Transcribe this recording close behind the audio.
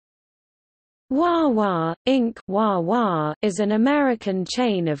Wawa, Inc. Wawa is an American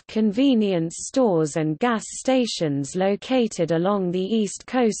chain of convenience stores and gas stations located along the east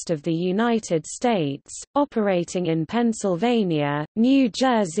coast of the United States, operating in Pennsylvania, New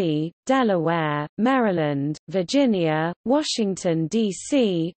Jersey, Delaware, Maryland, Virginia, Washington,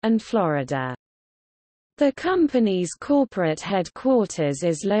 D.C., and Florida. The company's corporate headquarters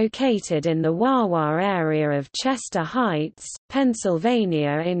is located in the Wawa area of Chester Heights,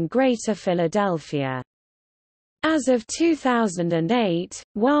 Pennsylvania in Greater Philadelphia. As of 2008,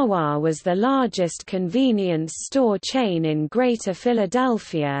 Wawa was the largest convenience store chain in Greater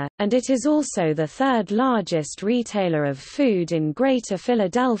Philadelphia, and it is also the third largest retailer of food in Greater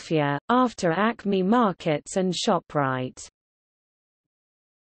Philadelphia, after Acme Markets and ShopRite.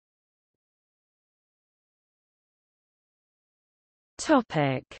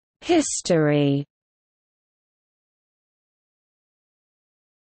 History.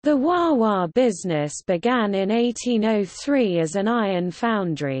 The Wawa business began in 1803 as an iron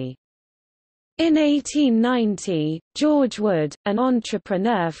foundry. In 1890, George Wood, an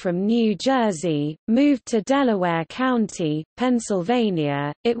entrepreneur from New Jersey, moved to Delaware County,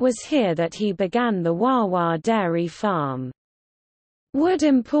 Pennsylvania. It was here that he began the Wawa dairy farm. Wood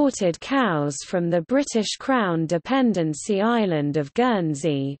imported cows from the British Crown dependency island of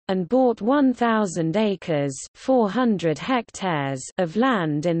Guernsey, and bought 1,000 acres (400 hectares) of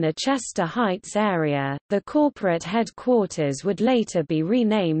land in the Chester Heights area. The corporate headquarters would later be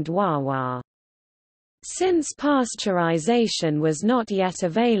renamed Wawa. Since pasteurization was not yet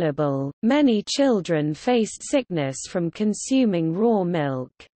available, many children faced sickness from consuming raw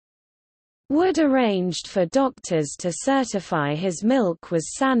milk. Wood arranged for doctors to certify his milk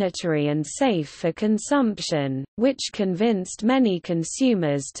was sanitary and safe for consumption, which convinced many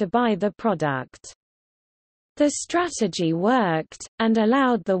consumers to buy the product. The strategy worked, and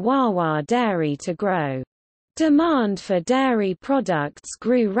allowed the Wawa dairy to grow. Demand for dairy products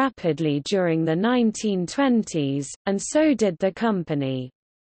grew rapidly during the 1920s, and so did the company.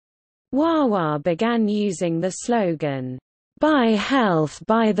 Wawa began using the slogan, "Buy health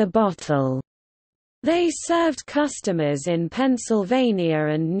by the bottle." They served customers in Pennsylvania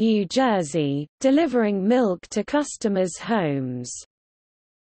and New Jersey, delivering milk to customers' homes.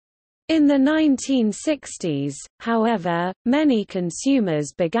 In the 1960s, however, many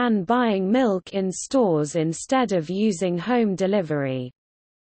consumers began buying milk in stores instead of using home delivery.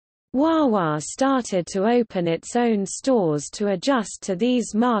 Wawa started to open its own stores to adjust to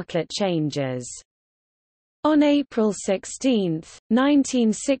these market changes. On April 16,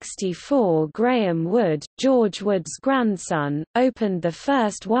 1964, Graham Wood, George Wood's grandson, opened the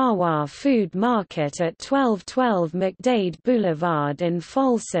first Wawa food market at 1212 McDade Boulevard in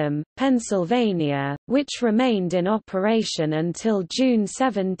Folsom, Pennsylvania, which remained in operation until June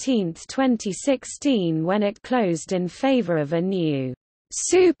 17, 2016, when it closed in favor of a new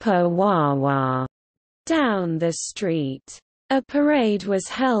Super Wawa down the street. A parade was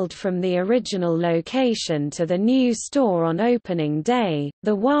held from the original location to the new store on opening day.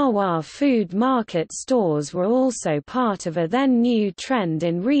 The Wawa food market stores were also part of a then new trend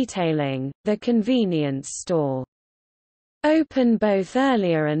in retailing, the convenience store. Open both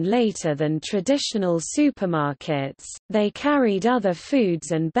earlier and later than traditional supermarkets, they carried other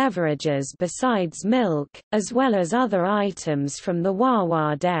foods and beverages besides milk, as well as other items from the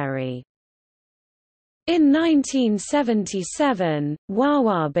Wawa dairy. In 1977,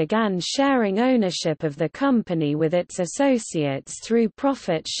 Wawa began sharing ownership of the company with its associates through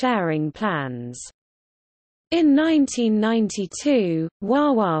profit-sharing plans. In 1992,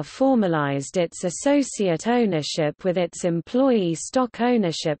 Wawa formalized its associate ownership with its Employee Stock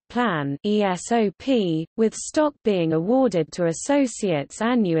Ownership Plan (ESOP), with stock being awarded to associates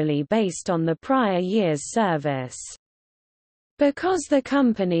annually based on the prior year's service. Because the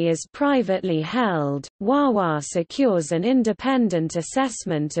company is privately held, Wawa secures an independent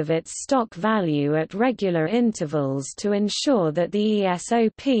assessment of its stock value at regular intervals to ensure that the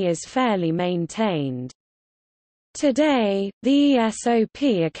ESOP is fairly maintained. Today, the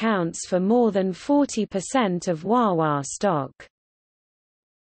ESOP accounts for more than 40% of Wawa stock.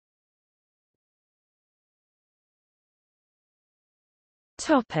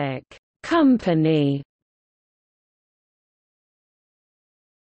 Company.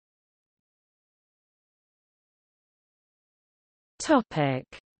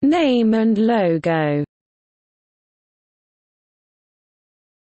 Name and logo.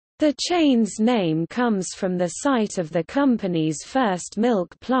 The chain's name comes from the site of the company's first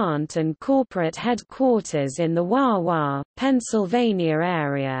milk plant and corporate headquarters in the Wawa, Pennsylvania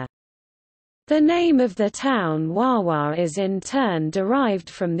area. The name of the town Wawa is in turn derived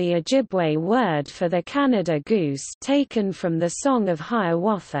from the Ojibwe word for the Canada goose taken from the Song of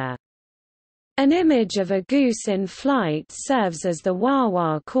Hiawatha. An image of a goose in flight serves as the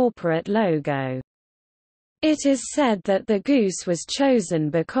Wawa corporate logo. It is said that the goose was chosen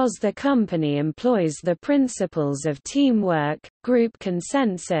because the company employs the principles of teamwork, group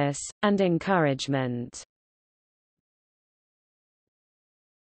consensus, and encouragement.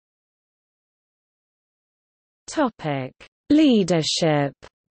 Leadership.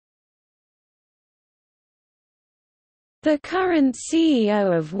 The current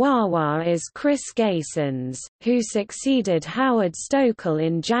CEO of Wawa is Chris Gasons, who succeeded Howard Stokel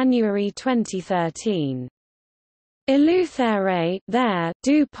in January 2013. Eleuthère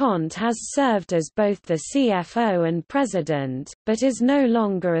DuPont has served as both the CFO and president, but is no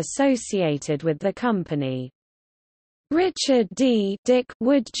longer associated with the company. Richard D. Dick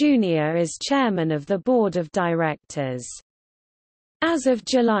Wood Jr. is chairman of the board of directors. As of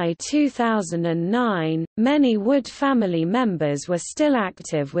July 2009, many Wood family members were still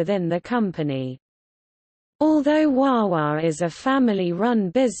active within the company. Although Wawa is a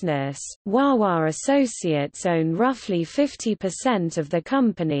family-run business, Wawa associates own roughly 50% of the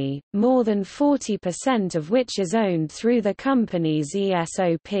company, more than 40% of which is owned through the company's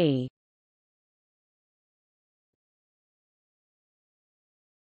ESOP.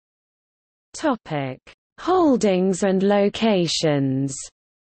 Holdings and locations.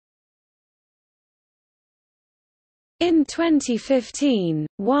 In 2015,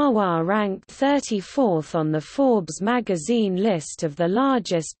 Wawa ranked 34th on the Forbes magazine list of the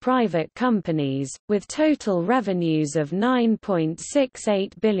largest private companies, with total revenues of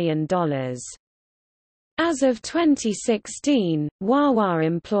 $9.68 billion. As of 2016, Wawa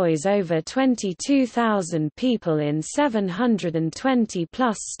employs over 22,000 people in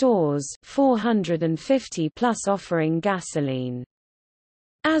 720-plus stores, 450-plus offering gasoline.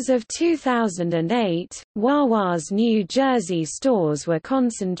 As of 2008, Wawa's New Jersey stores were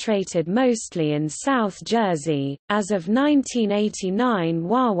concentrated mostly in South Jersey. As of 1989,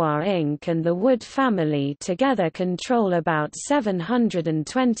 Wawa Inc. and the Wood family together control about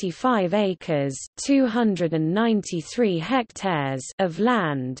 725 acres (293 hectares) of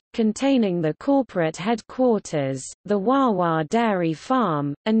land, containing the corporate headquarters, the Wawa Dairy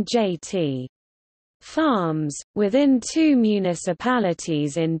Farm, and J.T. Farms, within 2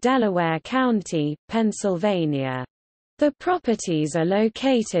 municipalities in Delaware County, Pennsylvania. The properties are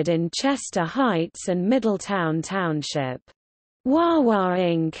located in Chester Heights and Middletown Township. Wawa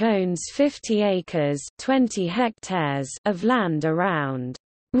Inc. owns 50 acres 20 hectares of land around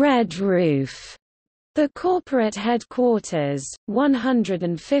Red Roof, the corporate headquarters,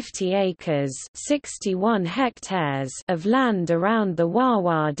 150 acres 61 hectares of land around the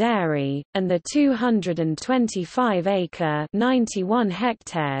Wawa Dairy, and the 225-acre 91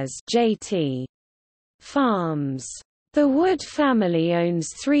 hectares J.T. Farms. The Wood family owns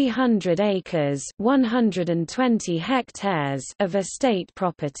 300 acres 120 hectares of estate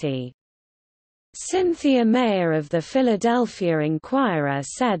property. Cynthia Mayer of the Philadelphia Inquirer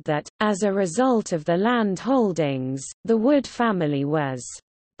said that, as a result of the land holdings, the Wood family was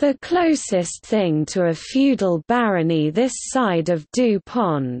the closest thing to a feudal barony this side of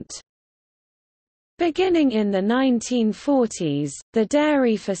DuPont. Beginning in the 1940s, the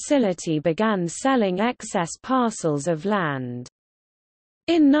dairy facility began selling excess parcels of land.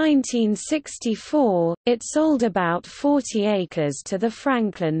 In 1964, it sold about 40 acres to the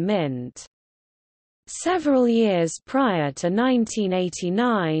Franklin Mint. Several years prior to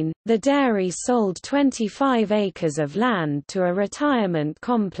 1989, the dairy sold 25 acres of land to a retirement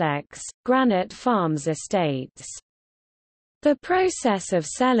complex, Granite Farms Estates. The process of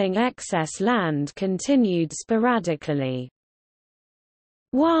selling excess land continued sporadically.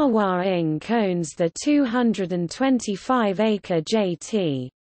 Wawa Inc. owns the 225-acre J.T.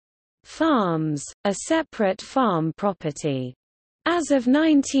 Farms, a separate farm property. As of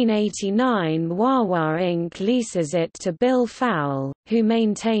 1989, Wawa Inc. leases it to Bill Fowle, who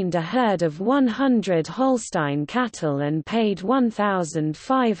maintained a herd of 100 Holstein cattle and paid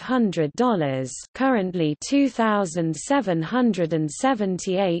 $1,500, currently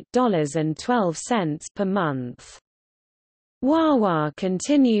 $2,778.12 per month. Wawa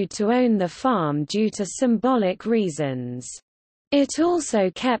continued to own the farm due to symbolic reasons. It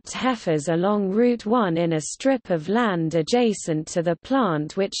also kept heifers along Route 1 in a strip of land adjacent to the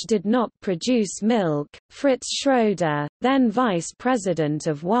plant which did not produce milk. Fritz Schroeder, then vice president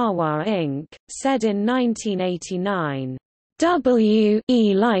of Wawa Inc., said in 1989,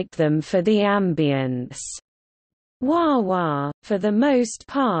 "We like them for the ambience. Wawa, for the most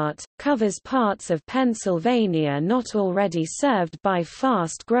part, covers parts of Pennsylvania not already served by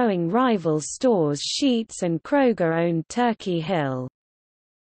fast-growing rival stores Sheetz and Kroger-owned Turkey Hill.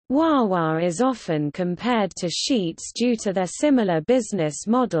 Wawa is often compared to Sheetz due to their similar business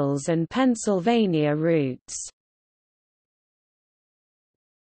models and Pennsylvania roots.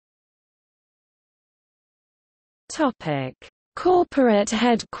 Corporate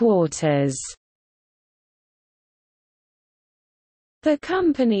headquarters. The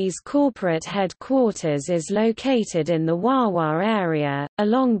company's corporate headquarters is located in the Wawa area,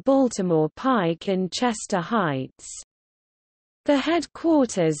 along Baltimore Pike in Chester Heights. The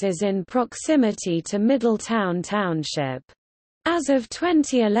headquarters is in proximity to Middletown Township. As of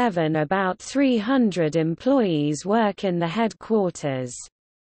 2011, about 300 employees work in the headquarters.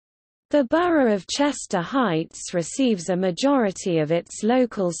 The borough of Chester Heights receives a majority of its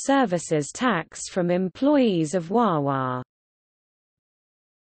local services tax from employees of Wawa.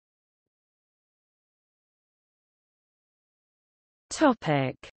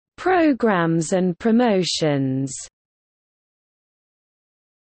 Programs and promotions.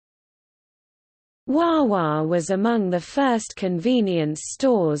 Wawa was among the first convenience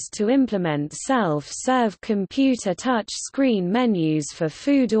stores to implement self-serve computer touch-screen menus for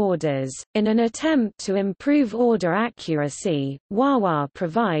food orders. In an attempt to improve order accuracy, Wawa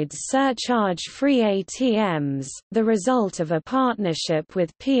provides surcharge-free ATMs, the result of a partnership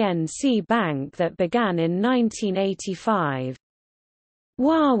with PNC Bank that began in 1985.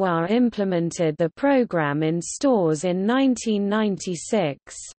 Wawa implemented the program in stores in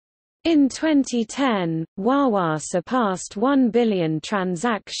 1996. In 2010, Wawa surpassed 1 billion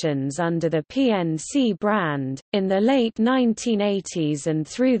transactions under the PNC brand. In the late 1980s and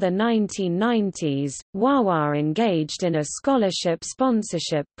through the 1990s, Wawa engaged in a scholarship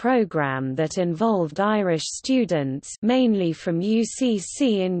sponsorship program that involved Irish students, mainly from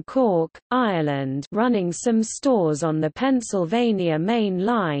UCC in Cork, Ireland, running some stores on the Pennsylvania Main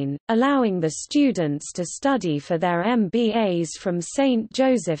Line, allowing the students to study for their MBAs from St.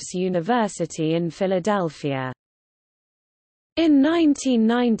 Joseph's University in Philadelphia. In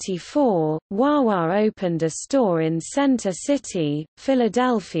 1994, Wawa opened a store in Center City,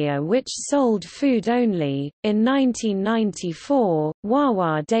 Philadelphia which sold food only. In 1994,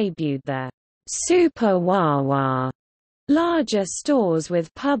 Wawa debuted the Super Wawa, larger stores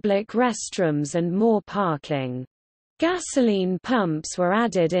with public restrooms and more parking. Gasoline pumps were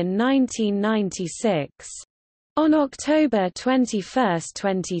added in 1996. On October 21,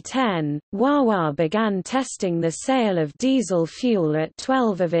 2010, Wawa began testing the sale of diesel fuel at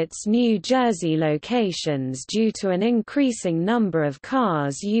 12 of its New Jersey locations due to an increasing number of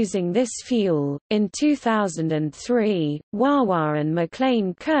cars using this fuel. In 2003, Wawa and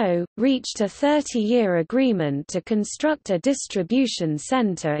McLean Co. reached a 30-year agreement to construct a distribution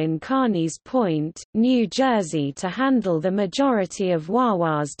center in Carneys Point, New Jersey to handle the majority of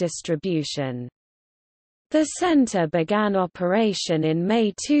Wawa's distribution. The center began operation in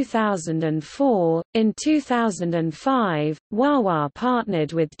May 2004. In 2005, Wawa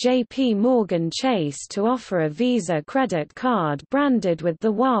partnered with J.P. Morgan Chase to offer a Visa credit card branded with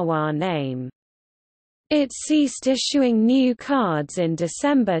the Wawa name. It ceased issuing new cards in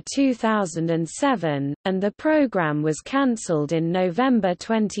December 2007, and the program was cancelled in November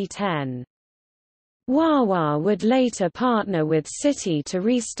 2010. Wawa would later partner with Citi to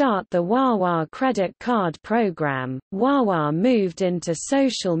restart the Wawa credit card program. Wawa moved into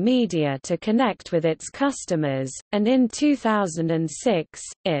social media to connect with its customers, and in 2006,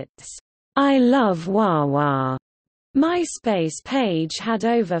 its I Love Wawa MySpace page had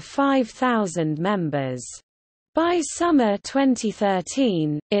over 5,000 members. By summer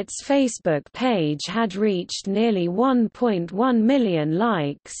 2013, its Facebook page had reached nearly 1.1 million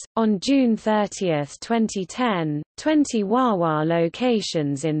likes. On June 30, 2010, 20 Wawa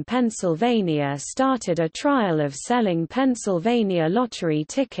locations in Pennsylvania started a trial of selling Pennsylvania lottery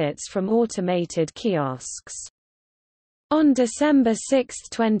tickets from automated kiosks. On December 6,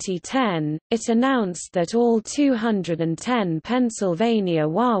 2010, it announced that all 210 Pennsylvania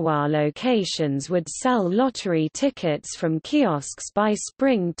Wawa locations would sell lottery tickets from kiosks by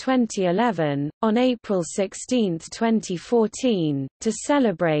spring 2011. On April 16, 2014, to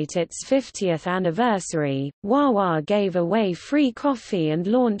celebrate its 50th anniversary, Wawa gave away free coffee and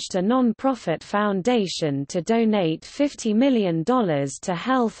launched a non-profit foundation to donate $50 million to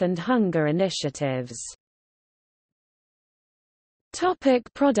health and hunger initiatives. Topic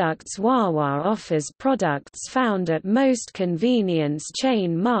products. Wawa offers products found at most convenience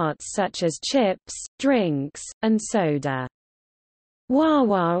chain marts such as chips, drinks, and soda.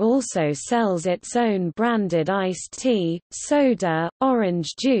 Wawa also sells its own branded iced tea, soda,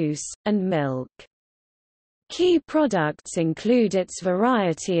 orange juice, and milk. Key products include its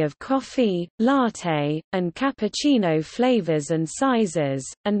variety of coffee, latte, and cappuccino flavors and sizes,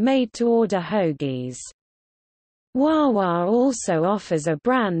 and made-to-order hoagies. Wawa also offers a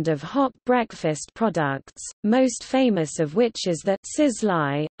brand of hot breakfast products, most famous of which is the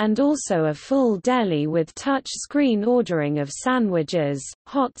Sizzli, and also a full deli with touch-screen ordering of sandwiches,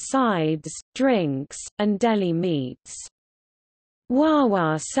 hot sides, drinks, and deli meats.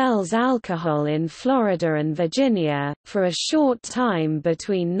 Wawa sells alcohol in Florida and Virginia. For a short time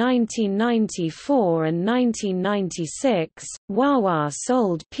between 1994 and 1996, Wawa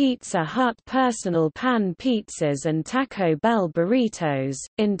sold Pizza Hut personal pan pizzas and Taco Bell burritos.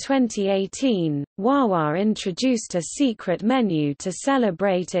 In 2018, Wawa introduced a secret menu to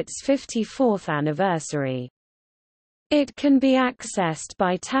celebrate its 54th anniversary. It can be accessed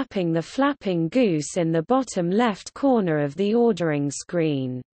by tapping the flapping goose in the bottom left corner of the ordering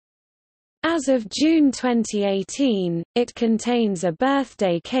screen. As of June 2018, it contains a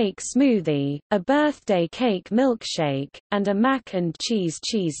birthday cake smoothie, a birthday cake milkshake, and a mac and cheese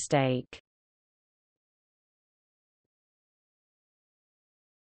cheesesteak.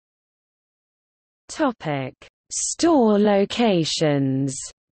 Topic: Store locations.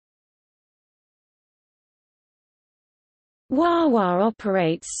 Wawa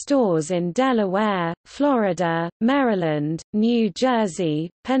operates stores in Delaware, Florida, Maryland, New Jersey,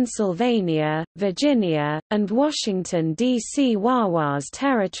 Pennsylvania, Virginia, and Washington, D.C. Wawa's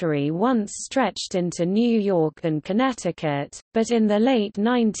territory once stretched into New York and Connecticut, but in the late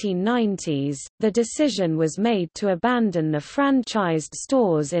 1990s, the decision was made to abandon the franchised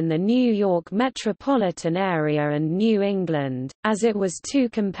stores in the New York metropolitan area and New England, as it was too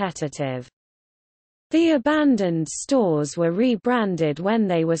competitive. The abandoned stores were rebranded when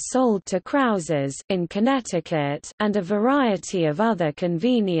they were sold to Krause's in Connecticut and a variety of other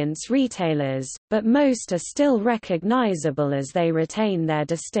convenience retailers, but most are still recognizable as they retain their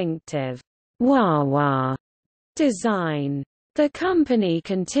distinctive Wawa design. The company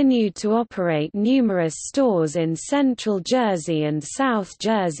continued to operate numerous stores in Central Jersey and South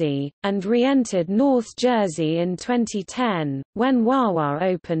Jersey, and re-entered North Jersey in 2010, when Wawa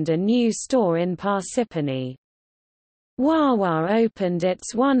opened a new store in Parsippany. Wawa opened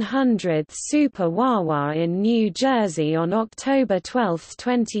its 100th Super Wawa in New Jersey on October 12,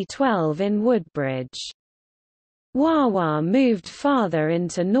 2012 in Woodbridge. Wawa moved farther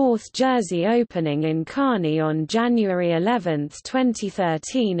into North Jersey, opening in Kearney on January 11,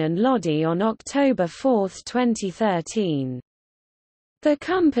 2013 and Lodi on October 4, 2013. The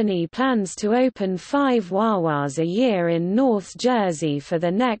company plans to open 5 Wawas a year in North Jersey for the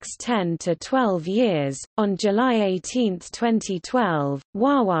next 10 to 12 years. On July 18, 2012,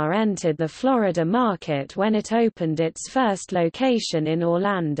 Wawa entered the Florida market when it opened its first location in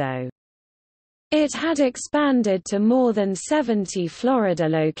Orlando. It had expanded to more than 70 Florida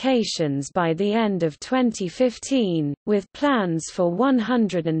locations by the end of 2015, with plans for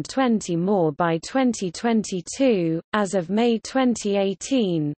 120 more by 2022. As of May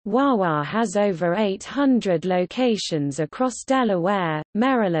 2018, Wawa has over 800 locations across Delaware,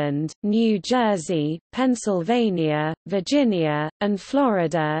 Maryland, New Jersey, Pennsylvania, Virginia, and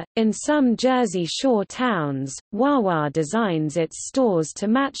Florida. In some Jersey Shore towns, Wawa designs its stores to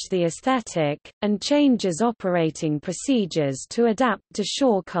match the aesthetic and changes operating procedures to adapt to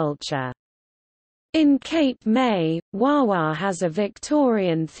shore culture. In Cape May, Wawa has a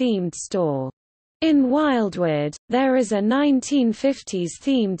Victorian-themed store. In Wildwood, there is a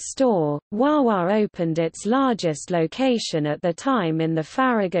 1950s-themed store. Wawa opened its largest location at the time in the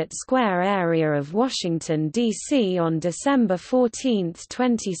Farragut Square area of Washington, D.C. on December 14,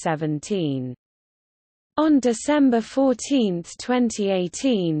 2017. On December 14,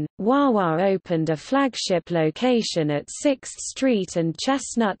 2018, Wawa opened a flagship location at 6th Street and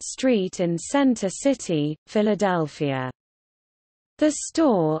Chestnut Street in Center City, Philadelphia. The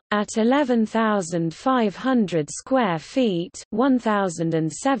store, at 11,500 square feet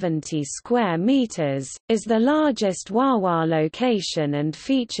 (1,070 square meters), is the largest Wawa location and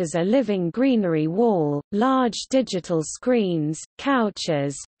features a living greenery wall, large digital screens,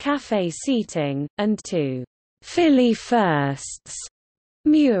 couches, cafe seating, and 2 Philly Firsts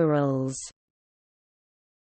murals.